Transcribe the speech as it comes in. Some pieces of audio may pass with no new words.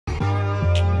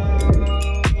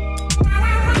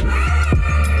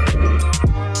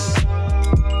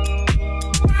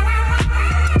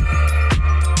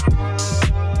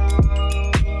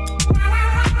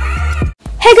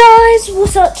Hey guys,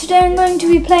 what's up? Today I'm going to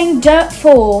be playing Dirt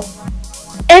 4.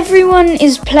 Everyone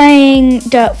is playing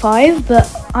Dirt 5,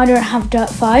 but I don't have Dirt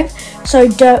 5, so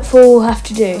Dirt 4 will have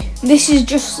to do. This is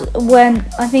just when,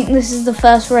 I think this is the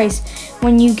first race,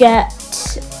 when you get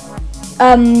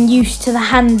used to the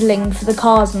handling for the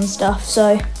cars and stuff,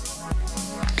 so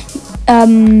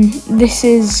this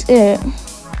is it.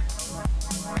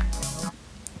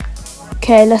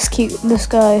 Okay, let's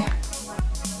go.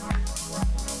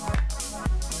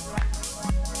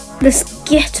 Let's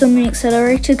get on the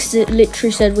accelerator because it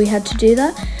literally said we had to do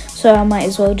that, so I might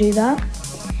as well do that.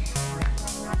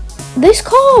 This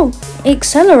car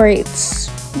accelerates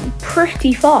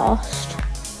pretty fast.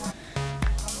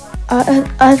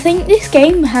 I think this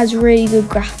game has really good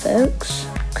graphics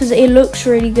because it looks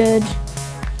really good.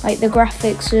 Like the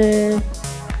graphics are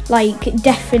like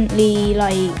definitely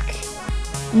like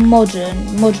modern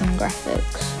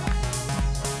graphics.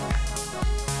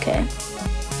 Okay.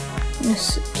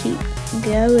 Let's keep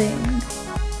going.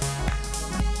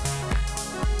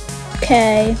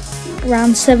 Okay,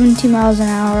 around 70 miles an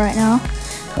hour right now.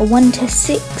 A 1 to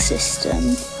 6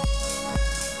 system.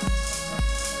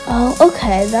 Oh,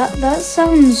 okay, that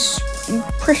sounds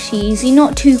pretty easy,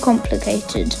 not too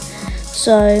complicated.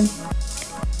 So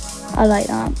I like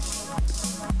that.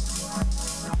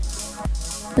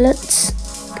 Let's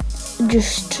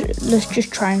just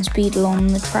try and speed along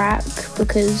the track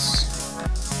because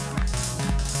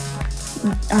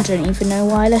I don't even know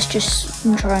why. Let's just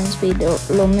try and speed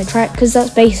along the track because that's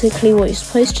basically what you're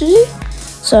supposed to do.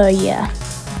 So yeah.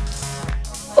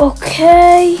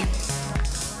 Okay.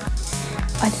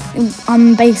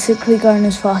 I'm basically going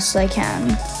as fast as I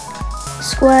can.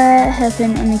 Square,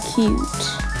 hairpin, and acute.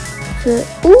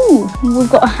 Ooh,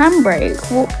 we've got a handbrake.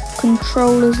 What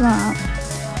control is that?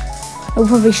 It'll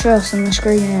probably show us on the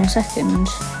screen in a second.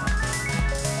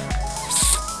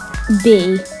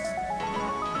 B.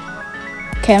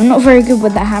 Okay, I'm not very good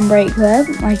with that handbrake there.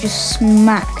 I just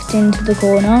smacked into the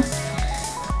corner.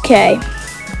 Okay.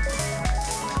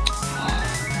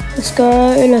 Let's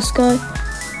go.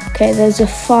 Okay, there's a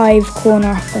 5 corner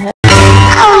up ahead.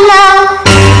 Oh no!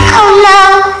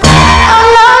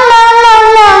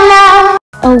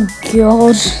 Oh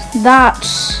god, that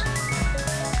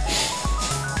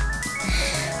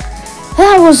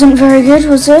wasn't very good,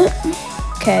 was it?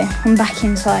 Okay, I'm back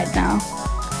inside now.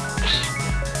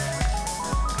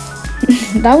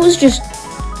 That was just,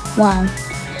 wow.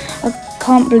 I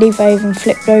can't believe I even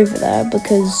flipped over there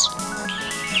because,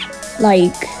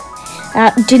 like,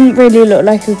 that didn't really look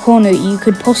like a corner you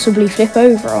could possibly flip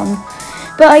over on.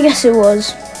 But I guess it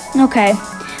was. Okay,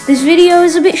 this video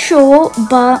is a bit short,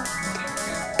 but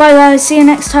bye guys, see you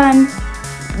next time.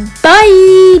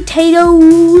 Bye,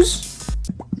 Tatoes!